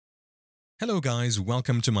Hello guys,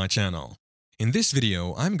 welcome to my channel. In this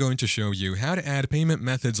video, I'm going to show you how to add payment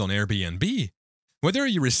methods on Airbnb. Whether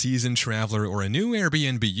you're a seasoned traveler or a new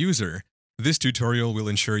Airbnb user, this tutorial will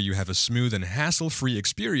ensure you have a smooth and hassle-free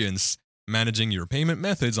experience managing your payment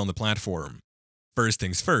methods on the platform. First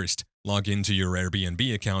things first, log into your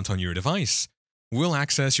Airbnb account on your device. We'll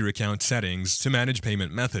access your account settings to manage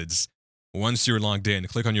payment methods. Once you're logged in,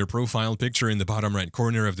 click on your profile picture in the bottom right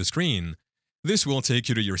corner of the screen. This will take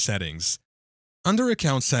you to your settings. Under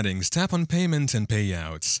Account Settings, tap on Payment and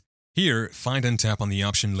Payouts. Here, find and tap on the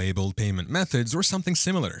option labeled Payment Methods or something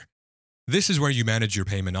similar. This is where you manage your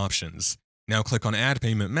payment options. Now click on Add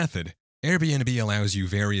Payment Method. Airbnb allows you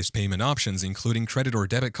various payment options including credit or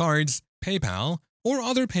debit cards, PayPal, or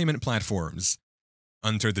other payment platforms.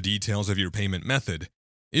 Enter the details of your payment method.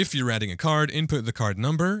 If you're adding a card, input the card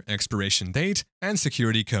number, expiration date, and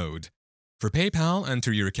security code. For PayPal,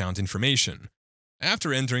 enter your account information.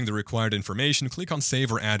 After entering the required information, click on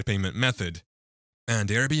Save or Add Payment Method, and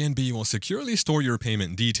Airbnb will securely store your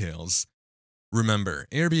payment details. Remember,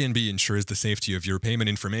 Airbnb ensures the safety of your payment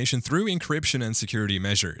information through encryption and security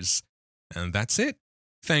measures. And that's it.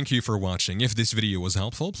 Thank you for watching. If this video was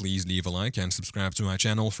helpful, please leave a like and subscribe to my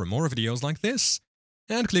channel for more videos like this.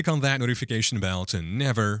 And click on that notification bell to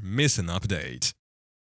never miss an update.